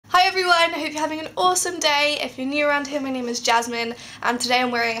everyone, I hope you're having an awesome day. If you're new around here, my name is Jasmine and today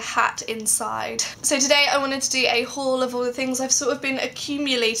I'm wearing a hat inside. So today I wanted to do a haul of all the things I've sort of been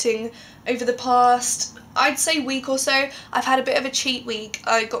accumulating over the past, I'd say, week or so. I've had a bit of a cheat week.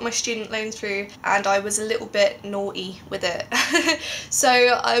 I got my student loan through and I was a little bit naughty with it. So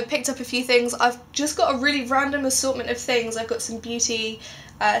I picked up a few things. I've just got a really random assortment of things. I've got some beauty,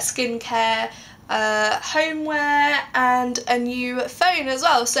 skincare, homeware and a new phone as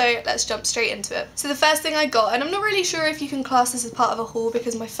well, so let's jump straight into it. So the first thing I got, and I'm not really sure if you can class this as part of a haul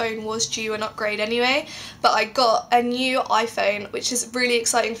because my phone was due an upgrade anyway, but I got a new iPhone, which is really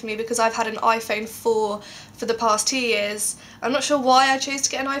exciting for me because I've had an iPhone 4 for the past 2 years. I'm not sure why I chose to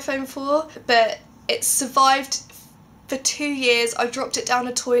get an iPhone 4, but it's survived for 2 years. I dropped it down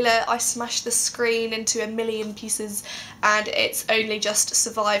a toilet, I smashed the screen into a million pieces and it's only just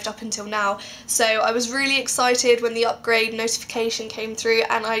survived up until now. So I was really excited when the upgrade notification came through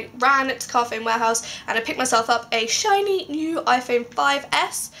and I ran to Car Phone Warehouse and I picked myself up a shiny new iPhone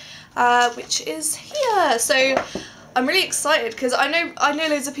 5S, which is here. So I'm really excited because I know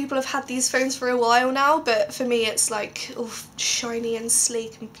loads of people have had these phones for a while now, but for me it's like shiny and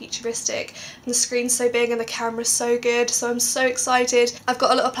sleek and futuristic, and the screen's so big and the camera's so good, so I'm so excited. I've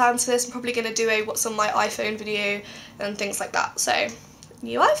got a lot of plans for this. I'm probably going to do a what's on my iPhone video and things like that, so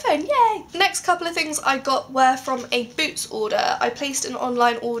new iPhone, yay! The next couple of things I got were from a Boots order. I placed an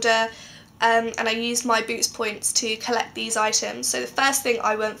online order and I used my Boots points to collect these items. So the first thing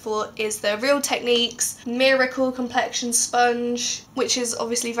I went for is the RealTechniques Miracle Complexion Sponge, which is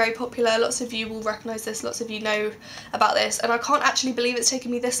obviously very popular. Lots of you will recognise this, lots of you know about this, and I can't actually believe it's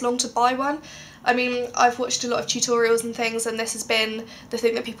taken me this long to buy one. I mean, I've watched a lot of tutorials and things and this has been the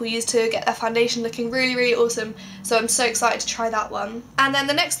thing that people use to get their foundation looking really, really awesome, so I'm so excited to try that one. And then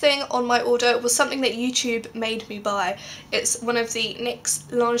the next thing on my order was something that YouTube made me buy. It's one of the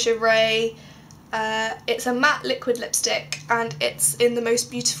NYX Lingerie, it's a matte liquid lipstick and it's in the most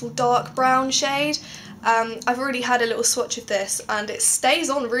beautiful dark brown shade. I've already had a little swatch of this and it stays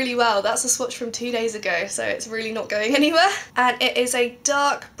on really well. That's a swatch from 2 days ago, so it's really not going anywhere. And it is a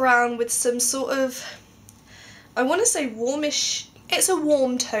dark brown with some sort of, I want to say warmish, it's a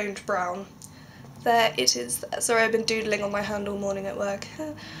warm toned brown. There it is. Sorry, I've been doodling on my hand all morning at work.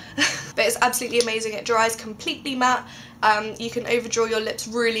 But it's absolutely amazing. It dries completely matte. You can overdraw your lips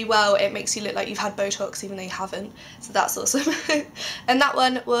really well. It makes you look like you've had Botox even though you haven't, so that's awesome. And that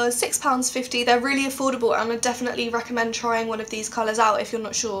one was £6.50. They're really affordable and I definitely recommend trying one of these colours out if you're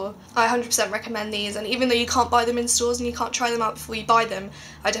not sure. I 100% recommend these, and even though you can't buy them in stores and you can't try them out before you buy them,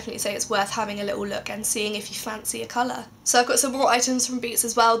 I definitely say it's worth having a little look and seeing if you fancy a colour. So I've got some more items from Boots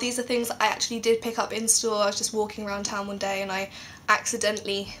as well. These are things I actually did pick up in store. I was just walking around town one day and I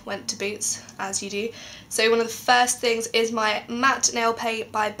accidentally went to Boots, as you do. So one of the first things is my matte nail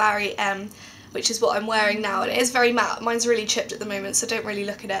paint by Barry M, which is what I'm wearing now, and it is very matte. Mine's really chipped at the moment, so don't really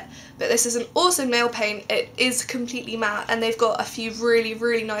look at it, but this is an awesome nail paint. It is completely matte and they've got a few really,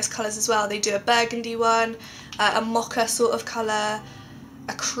 really nice colours as well. They do a burgundy one, a mocha sort of colour,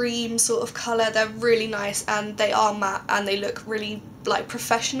 a cream sort of colour. They're really nice and they are matte and they look really like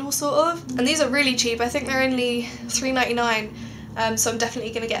professional sort of, and these are really cheap. I think they're only £3.99. So I'm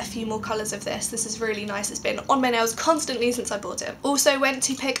definitely going to get a few more colours of this. This is really nice. It's been on my nails constantly since I bought it. Also went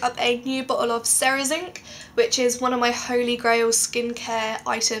to pick up a new bottle of Zinc, which is one of my holy grail skincare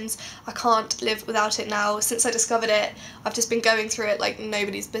items. I can't live without it now. Since I discovered it, I've just been going through it like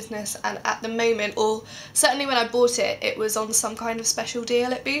nobody's business, and at the moment, or certainly when I bought it, it was on some kind of special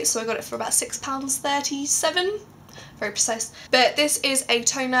deal at Boots, so I got it for about £6.37. Very precise. But this is a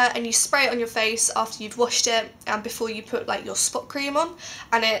toner and you spray it on your face after you've washed it and before you put like your spot cream on,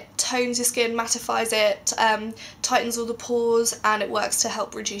 and it tones your skin, mattifies it, tightens all the pores, and it works to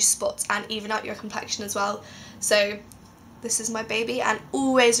help reduce spots and even out your complexion as well. So this is my baby and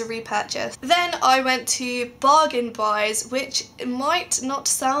always a repurchase. Then I went to Bargain Buys, which might not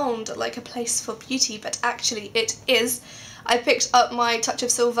sound like a place for beauty, but actually it is. I picked up my Touch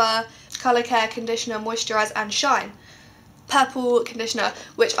of Silver Colour Care Conditioner, Moisturise and Shine purple conditioner,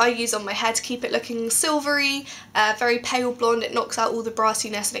 which I use on my hair to keep it looking silvery, very pale blonde. It knocks out all the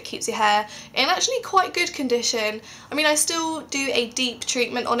brassiness and it keeps your hair in actually quite good condition. I mean, I still do a deep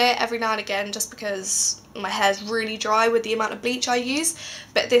treatment on it every now and again just because my hair's really dry with the amount of bleach I use,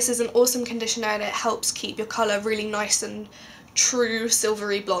 but this is an awesome conditioner and it helps keep your colour really nice and true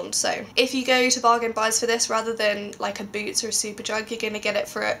silvery blonde. So if you go to Bargain Buys for this rather than like a Boots or a Superdrug, you're going to get it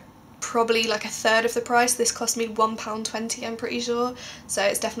for probably like a third of the price. This cost me £1.20, I'm pretty sure, so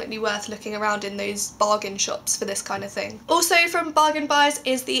it's definitely worth looking around in those bargain shops for this kind of thing. Also from Bargain Buys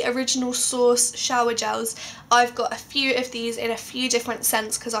is the Original Source shower gels. I've got a few of these in a few different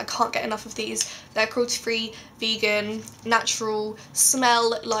scents because I can't get enough of these. They're cruelty-free, vegan, natural,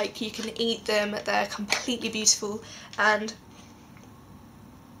 smell like you can eat them, they're completely beautiful, and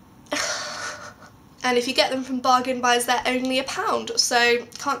if you get them from Bargain Buys, they're only £1, so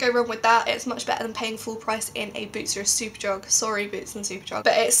can't go wrong with that. It's much better than paying full price in a Boots or a Superdrug. Sorry, Boots and Superdrug,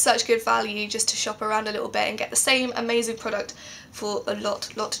 but it's such good value just to shop around a little bit and get the same amazing product for a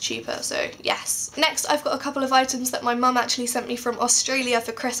lot cheaper, so yes. Next, I've got a couple of items that my mum actually sent me from Australia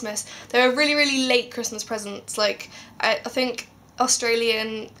for Christmas. They were really late Christmas presents. Like, I think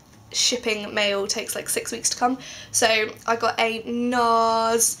Australian shipping mail takes like 6 weeks to come, so I got a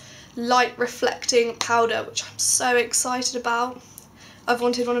NARS light reflecting powder, which I'm so excited about. I've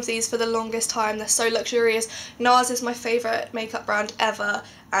wanted one of these for the longest time. They're so luxurious. NARS is my favourite makeup brand ever,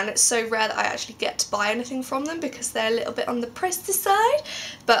 and it's so rare that I actually get to buy anything from them because they're a little bit on the pricey side,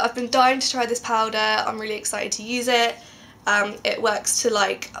 but I've been dying to try this powder. I'm really excited to use it. It works to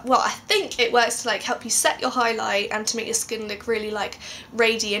like, well, I think it works to like help you set your highlight and to make your skin look really like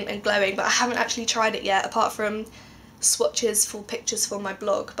radiant and glowing, but I haven't actually tried it yet apart from swatches for pictures for my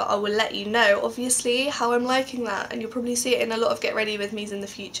blog, but I will let you know obviously how I'm liking that, and you'll probably see it in a lot of get ready with me's in the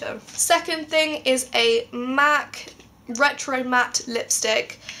future. Second thing is a MAC Retro Matte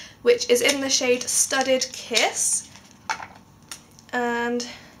lipstick, which is in the shade Studded Kiss, and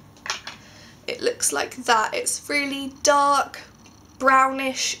it looks like that. It's really dark,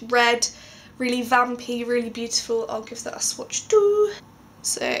 brownish red, really vampy, really beautiful. I'll give that a swatch too.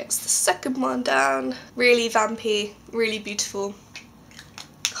 So it's the second one down. Really vampy, really beautiful.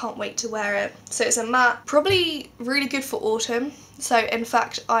 Can't wait to wear it. So it's a matte, probably really good for autumn. So in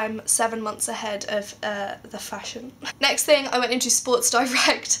fact, I'm 7 months ahead of the fashion. Next thing, I went into Sports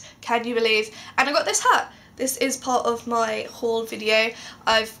Direct, can you believe? And I got this hat. This is part of my haul video.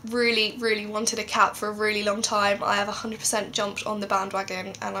 I've really wanted a cap for a really long time. I have 100% jumped on the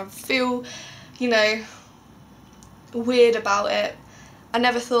bandwagon and I feel, you know, weird about it. I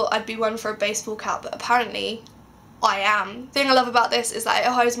never thought I'd be one for a baseball cap, but apparently I am. The thing I love about this is that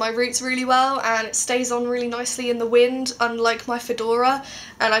it hides my roots really well and it stays on really nicely in the wind, unlike my fedora,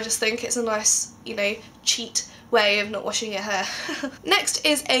 and I just think it's a nice, you know, cheat way of not washing your hair. Next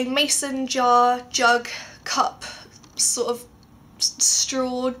is a mason jar, jug, cup, sort of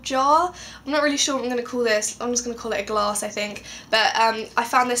straw jar. I'm not really sure what I'm going to call this. I'm just going to call it a glass, I think. But I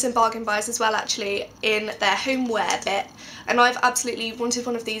found this in Bargain Buys as well, actually, in their homeware bit. And I've absolutely wanted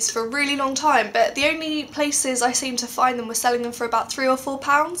one of these for a really long time, but the only places I seem to find them were selling them for about £3 or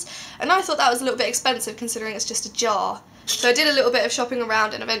 £4, and I thought that was a little bit expensive considering it's just a jar. So I did a little bit of shopping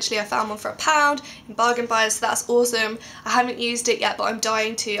around and eventually I found one for £1 in Bargain Buys, so that's awesome. I haven't used it yet, but I'm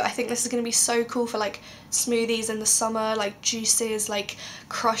dying to. I think this is going to be so cool for like smoothies in the summer, like juices, like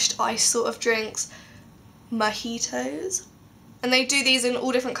crushed ice sort of drinks, mojitos. And they do these in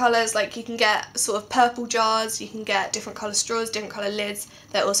all different colours, like you can get sort of purple jars, you can get different colour straws, different colour lids,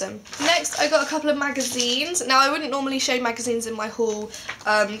 they're awesome. Next I got a couple of magazines. Now I wouldn't normally show magazines in my haul,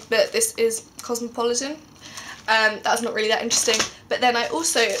 but this is Cosmopolitan. That's not really that interesting. But then I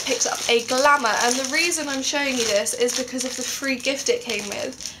also picked up a Glamour, and the reason I'm showing you this is because of the free gift it came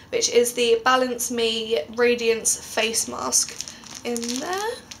with, which is the Balance Me Radiance Face Mask in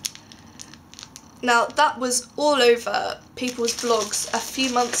there. Now that was all over people's blogs a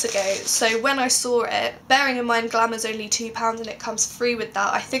few months ago, so when I saw it, bearing in mind Glamour's only £2 and it comes free with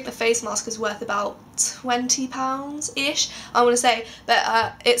that, I think the face mask is worth about £20-ish, I want to say,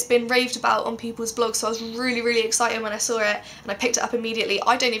 but it's been raved about on people's blogs, so I was really excited when I saw it and I picked it up immediately.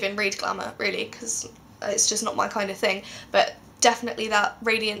 I don't even read Glamour really because it's just not my kind of thing, but definitely that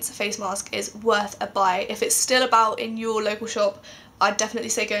Radiance face mask is worth a buy. If it's still about in your local shop, I'd definitely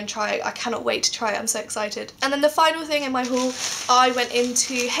say go and try it. I cannot wait to try it, I'm so excited. And then the final thing in my haul, I went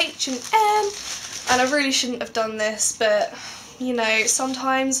into H&M, and I really shouldn't have done this, but you know,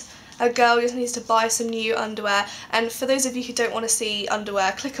 sometimes a girl just needs to buy some new underwear, and for those of you who don't want to see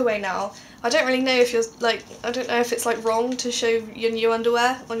underwear, click away now. I don't really know if you're like, I don't know if it's like wrong to show your new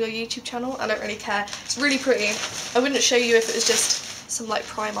underwear on your YouTube channel. I don't really care. It's really pretty. I wouldn't show you if it was just some like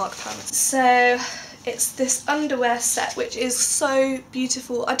Primark pants. So it's this underwear set, which is so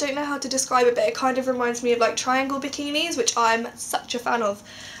beautiful. I don't know how to describe it, but it kind of reminds me of like triangle bikinis, which I'm such a fan of.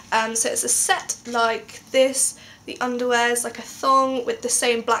 So it's a set like this. The underwear is like a thong with the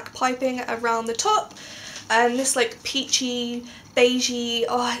same black piping around the top. and this like peachy, beigey,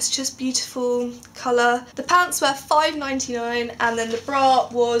 oh it's just beautiful colour. The pants were £5.99 and then the bra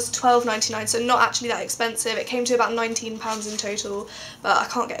was £12.99, so not actually that expensive. It came to about £19 in total, but I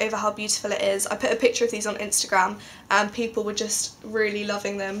can't get over how beautiful it is. I put a picture of these on Instagram and people were just really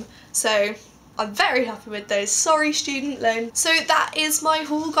loving them, so I'm very happy with those. Sorry, student loan. So that is my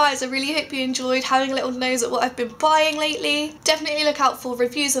haul, guys. I really hope you enjoyed having a little nose at what I've been buying lately. Definitely look out for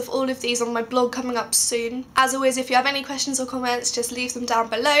reviews of all of these on my blog coming up soon. As always, if you have any questions or comments, just leave them down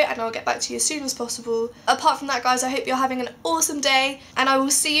below and I'll get back to you as soon as possible. Apart from that, guys, I hope you're having an awesome day and I will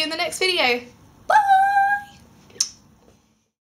see you in the next video.